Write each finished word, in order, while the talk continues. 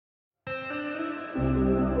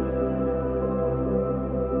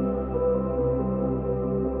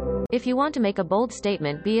If you want to make a bold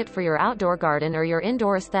statement, be it for your outdoor garden or your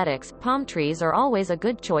indoor aesthetics, palm trees are always a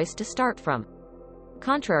good choice to start from.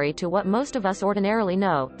 Contrary to what most of us ordinarily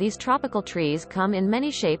know, these tropical trees come in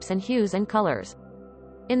many shapes and hues and colors.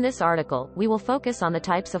 In this article, we will focus on the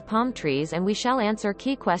types of palm trees, and we shall answer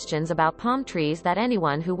key questions about palm trees that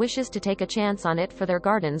anyone who wishes to take a chance on it for their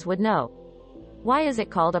gardens would know. Why is it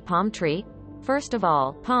called a palm tree? First of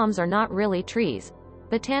all, palms are not really trees.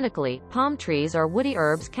 Botanically, palm trees are woody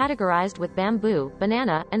herbs categorized with bamboo,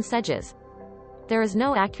 banana, and sedges. There is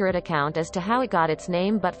no accurate account as to how it got its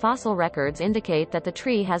name, but fossil records indicate that the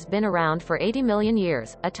tree has been around for 80 million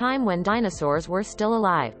years, a time when dinosaurs were still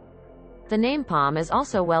alive. The name palm is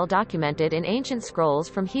also well documented in ancient scrolls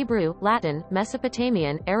from Hebrew, Latin,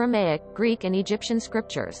 Mesopotamian, Aramaic, Greek and Egyptian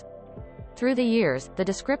scriptures. Through the years, the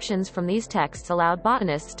descriptions from these texts allowed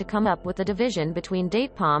botanists to come up with the division between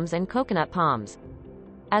date palms and coconut palms.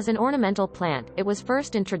 As an ornamental plant, it was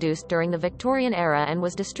first introduced during the Victorian era and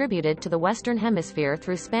was distributed to the Western Hemisphere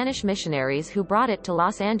through Spanish missionaries who brought it to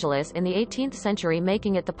Los Angeles in the 18th century,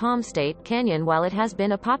 making it the palm state canyon. While it has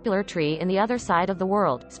been a popular tree in the other side of the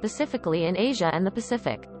world, specifically in Asia and the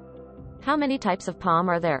Pacific. How many types of palm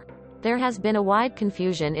are there? There has been a wide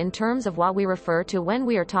confusion in terms of what we refer to when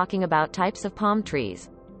we are talking about types of palm trees.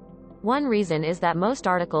 One reason is that most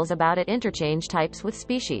articles about it interchange types with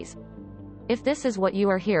species. If this is what you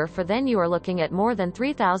are here for, then you are looking at more than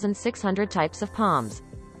 3,600 types of palms.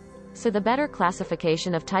 So the better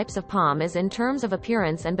classification of types of palm is in terms of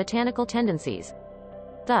appearance and botanical tendencies.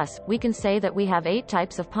 Thus, we can say that we have 8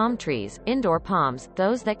 types of palm trees: indoor palms,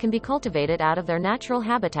 those that can be cultivated out of their natural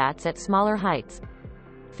habitats at smaller heights;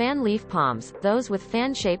 fan leaf palms, those with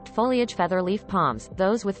fan-shaped foliage; feather leaf palms,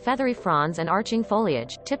 those with feathery fronds and arching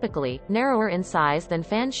foliage, typically narrower in size than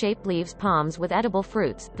fan-shaped leaves; palms with edible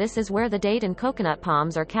fruits. This is where the date and coconut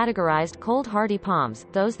palms are categorized; cold hardy palms,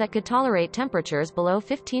 those that could tolerate temperatures below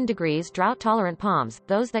 15 degrees; drought-tolerant palms,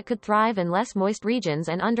 those that could thrive in less moist regions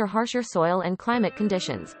and under harsher soil and climate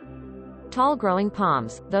conditions; tall-growing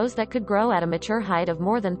palms, those that could grow at a mature height of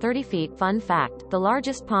more than 30 feet. Fun fact, the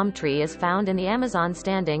largest palm tree is found in the Amazon,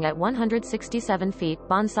 standing at 167 feet.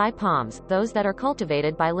 Bonsai palms, those that are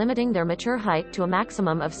cultivated by limiting their mature height to a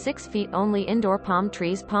maximum of 6 feet only. Indoor palm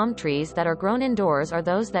trees that are grown indoors are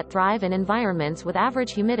those that thrive in environments with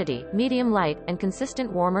average humidity, medium light, and consistent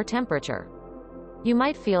warmer temperature. You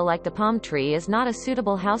might feel like the palm tree is not a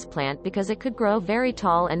suitable houseplant because it could grow very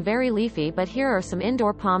tall and very leafy, but here are some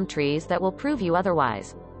indoor palm trees that will prove you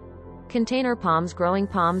otherwise. Container palms. Growing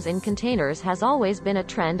palms in containers has always been a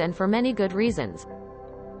trend, and for many good reasons.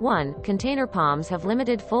 1. Container palms have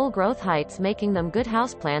limited full growth heights, making them good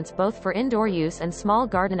houseplants both for indoor use and small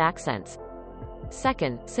garden accents.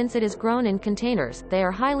 Second, since it is grown in containers, they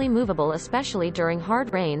are highly movable, especially during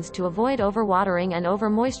hard rains, to avoid overwatering and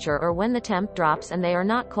overmoisture, or when the temp drops, and they are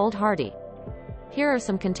not cold hardy. Here are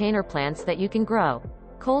some container plants that you can grow.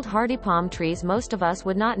 Cold hardy palm trees. Most of us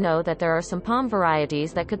would not know that there are some palm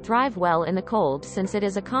varieties that could thrive well in the cold, since it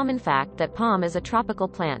is a common fact that palm is a tropical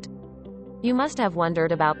plant. You must have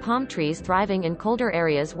wondered about palm trees thriving in colder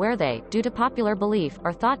areas where they, due to popular belief,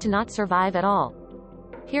 are thought to not survive at all.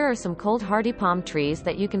 Here are some cold hardy palm trees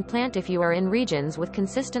that you can plant if you are in regions with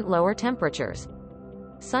consistent lower temperatures.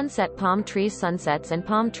 Sunset palm trees. Sunsets and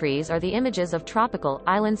palm trees are the images of tropical,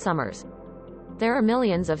 island summers. There are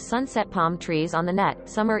millions of sunset palm trees on the net,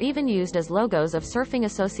 some are even used as logos of surfing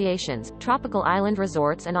associations, tropical island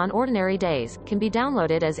resorts, and on ordinary days, can be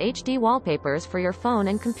downloaded as HD wallpapers for your phone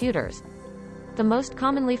and computers. The most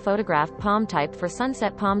commonly photographed palm type for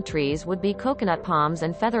sunset palm trees would be coconut palms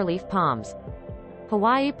and featherleaf palms.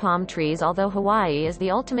 Hawaii palm trees. Although Hawaii is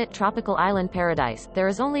the ultimate tropical island paradise, there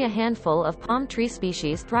is only a handful of palm tree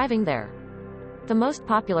species thriving there. The most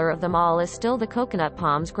popular of them all is still the coconut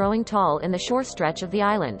palms, growing tall in the shore stretch of the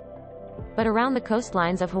island. But around the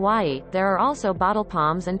coastlines of Hawaii, there are also bottle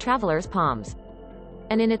palms and traveler's palms.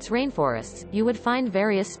 And in its rainforests, you would find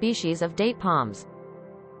various species of date palms.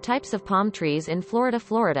 Types of palm trees in Florida.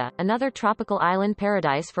 Florida, another tropical island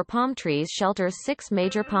paradise for palm trees, shelters 6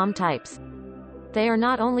 major palm types. They are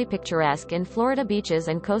not only picturesque in Florida beaches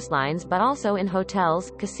and coastlines, but also in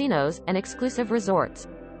hotels, casinos, and exclusive resorts.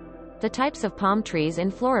 The types of palm trees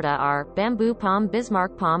in Florida are bamboo palm,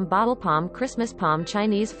 Bismarck palm, bottle palm, Christmas palm,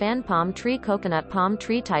 Chinese fan palm tree, coconut palm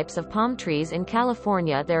tree. Types of palm trees in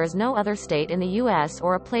California. There is no other state in the U.S.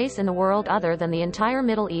 or a place in the world other than the entire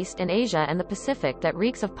Middle East and Asia and the Pacific that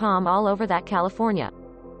reeks of palm all over that California.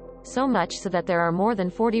 So much so that there are more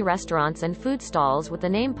than 40 restaurants and food stalls with the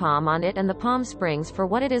name Palm on it and the Palm Springs. For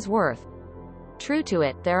what it is worth, True to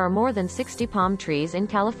it, there are more than 60 palm trees in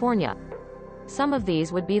California. Some of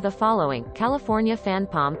these would be the following: California fan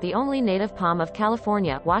palm, the only native palm of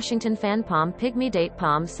California; Washington fan palm, pygmy date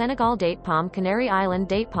palm, Senegal date palm, Canary Island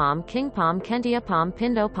date palm, king palm, Kentia palm,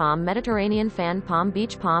 Pindo palm, Mediterranean fan palm,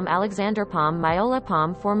 beach palm, Alexander palm, Myola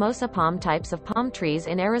palm, Formosa palm. Types of palm trees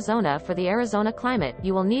in Arizona. For the Arizona climate,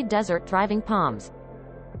 you will need desert thriving palms.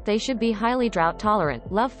 They should be highly drought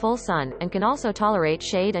tolerant, love full sun, and can also tolerate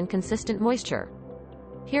shade and consistent moisture.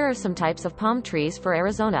 Here are some types of palm trees for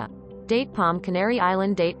Arizona: date palm, Canary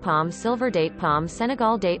Island date palm, silver date palm,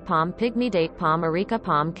 Senegal date palm, pygmy date palm, Areca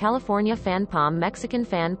palm, California fan palm, Mexican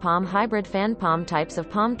fan palm, hybrid fan palm. Types of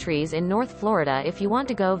palm trees in North Florida. If you want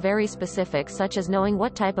to go very specific, such as knowing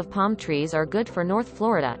what type of palm trees are good for North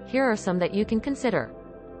Florida, here are some that you can consider: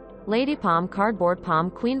 lady palm, cardboard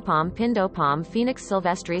palm, queen palm, Pindo palm, Phoenix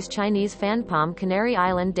sylvestris, Chinese fan palm, Canary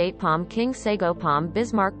Island date palm, king sago palm,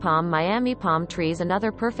 Bismarck palm, Miami palm trees.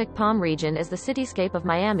 Another perfect palm region is the cityscape of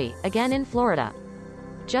Miami, again in Florida.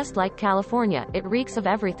 Just like California, it reeks of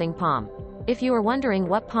everything palm. If you are wondering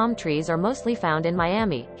what palm trees are mostly found in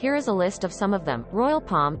Miami, here is a list of some of them: royal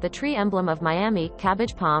palm, the tree emblem of Miami;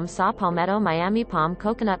 cabbage palm, saw palmetto, Miami palm,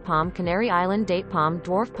 coconut palm, Canary Island date palm,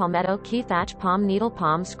 dwarf palmetto, key thatch palm, needle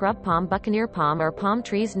palm, scrub palm, buccaneer palm. Are palm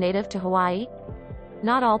trees native to Hawaii?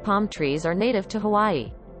 Not all palm trees are native to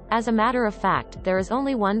Hawaii. As a matter of fact, there is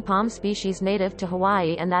only one palm species native to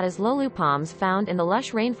Hawaii, and that is lolu palms, found in the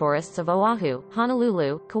lush rainforests of Oahu,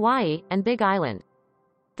 Honolulu, Kauai, and Big Island.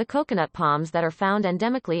 The coconut palms that are found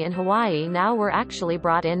endemically in Hawaii now were actually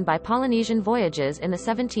brought in by Polynesian voyages in the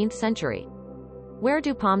 17th century. Where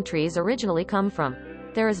do palm trees originally come from?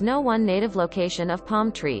 There is no one native location of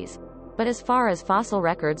palm trees. But as far as fossil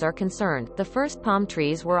records are concerned, the first palm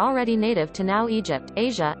trees were already native to now Egypt,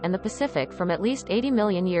 Asia, and the Pacific from at least 80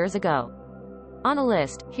 million years ago. On a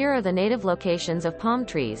list, here are the native locations of palm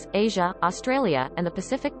trees: Asia, Australia, and the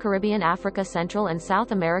Pacific, Caribbean, Africa, Central and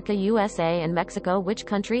South America, USA, and Mexico. Which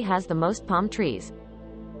country has the most palm trees?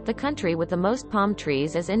 The country with the most palm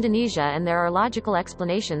trees is Indonesia, and there are logical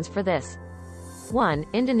explanations for this. 1.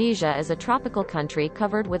 Indonesia is a tropical country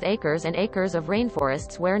covered with acres and acres of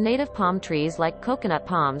rainforests where native palm trees like coconut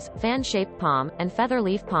palms, fan-shaped palm, and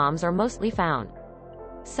feather-leaf palms are mostly found.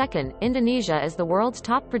 Second, Indonesia is the world's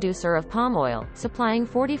top producer of palm oil, supplying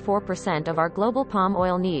 44% of our global palm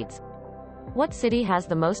oil needs. What city has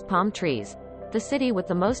the most palm trees? The city with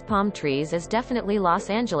the most palm trees is definitely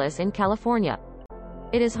Los Angeles in California.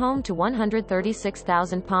 It is home to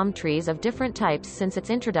 136,000 palm trees of different types since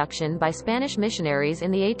its introduction by Spanish missionaries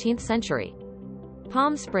in the 18th century.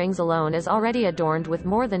 Palm Springs alone is already adorned with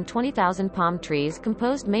more than 20,000 palm trees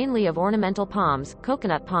composed mainly of ornamental palms,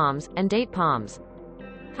 coconut palms, and date palms.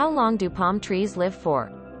 How long do palm trees live for?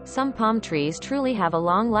 Some palm trees truly have a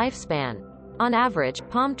long lifespan. On average,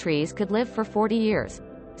 palm trees could live for 40 years.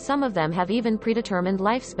 Some of them have even predetermined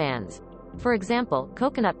lifespans. For example,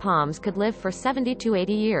 coconut palms could live for 70 to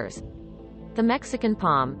 80 years. The Mexican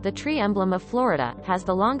palm, the tree emblem of Florida, has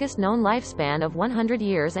the longest known lifespan of 100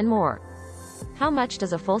 years and more. How much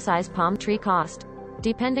does a full-size palm tree cost?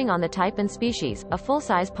 Depending on the type and species, a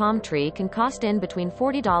full-size palm tree can cost in between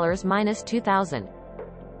 $40 minus $2,000.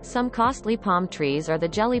 Some costly palm trees are the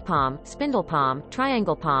jelly palm, spindle palm,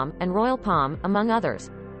 triangle palm, and royal palm, among others.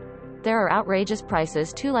 There are outrageous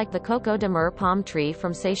prices too, like the Coco de Mer palm tree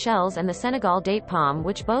from Seychelles and the Senegal date palm,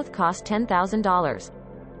 which both cost $10,000.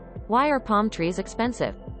 Why are palm trees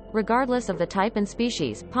expensive? Regardless of the type and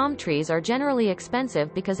species, palm trees are generally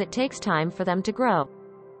expensive because it takes time for them to grow.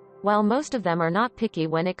 While most of them are not picky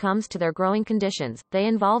when it comes to their growing conditions, they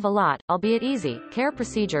involve a lot, albeit easy, care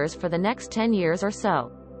procedures for the next 10 years or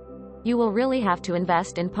so. You will really have to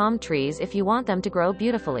invest in palm trees if you want them to grow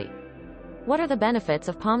beautifully. What are the benefits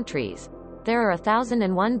of palm trees? There are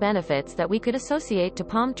 1,001 benefits that we could associate to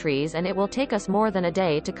palm trees, and it will take us more than a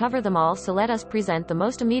day to cover them all, so let us present the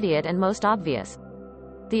most immediate and most obvious.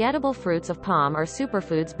 The edible fruits of palm are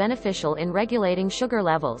superfoods beneficial in regulating sugar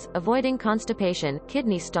levels, avoiding constipation,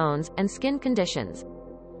 kidney stones, and skin conditions.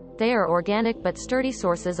 They are organic but sturdy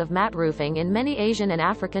sources of mat roofing in many Asian and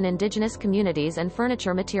African indigenous communities and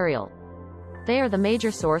furniture material. They are the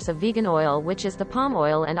major source of vegan oil, which is the palm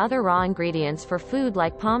oil and other raw ingredients for food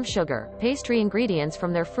like palm sugar, pastry ingredients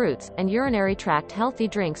from their fruits, and urinary tract healthy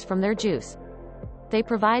drinks from their juice. They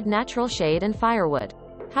provide natural shade and firewood.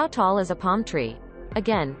 How tall is a palm tree?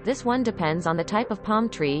 Again, this one depends on the type of palm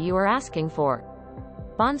tree you are asking for.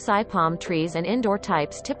 Bonsai palm trees and indoor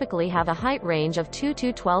types typically have a height range of 2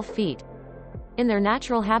 to 12 feet. In their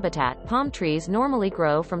natural habitat, palm trees normally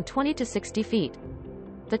grow from 20 to 60 feet.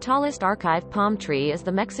 The tallest archive palm tree is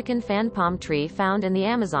the Mexican fan palm tree found in the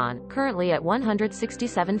Amazon, currently at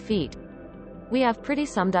 167 feet. We have pretty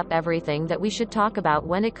summed up everything that we should talk about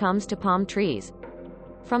when it comes to palm trees.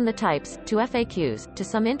 From the types, to FAQs, to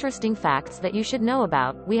some interesting facts that you should know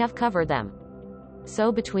about, we have covered them. So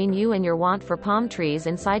between you and your want for palm trees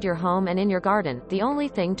inside your home and in your garden, the only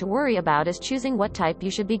thing to worry about is choosing what type you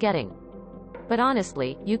should be getting. But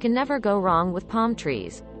honestly, you can never go wrong with palm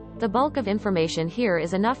trees. The bulk of information here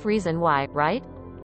is enough reason why, right?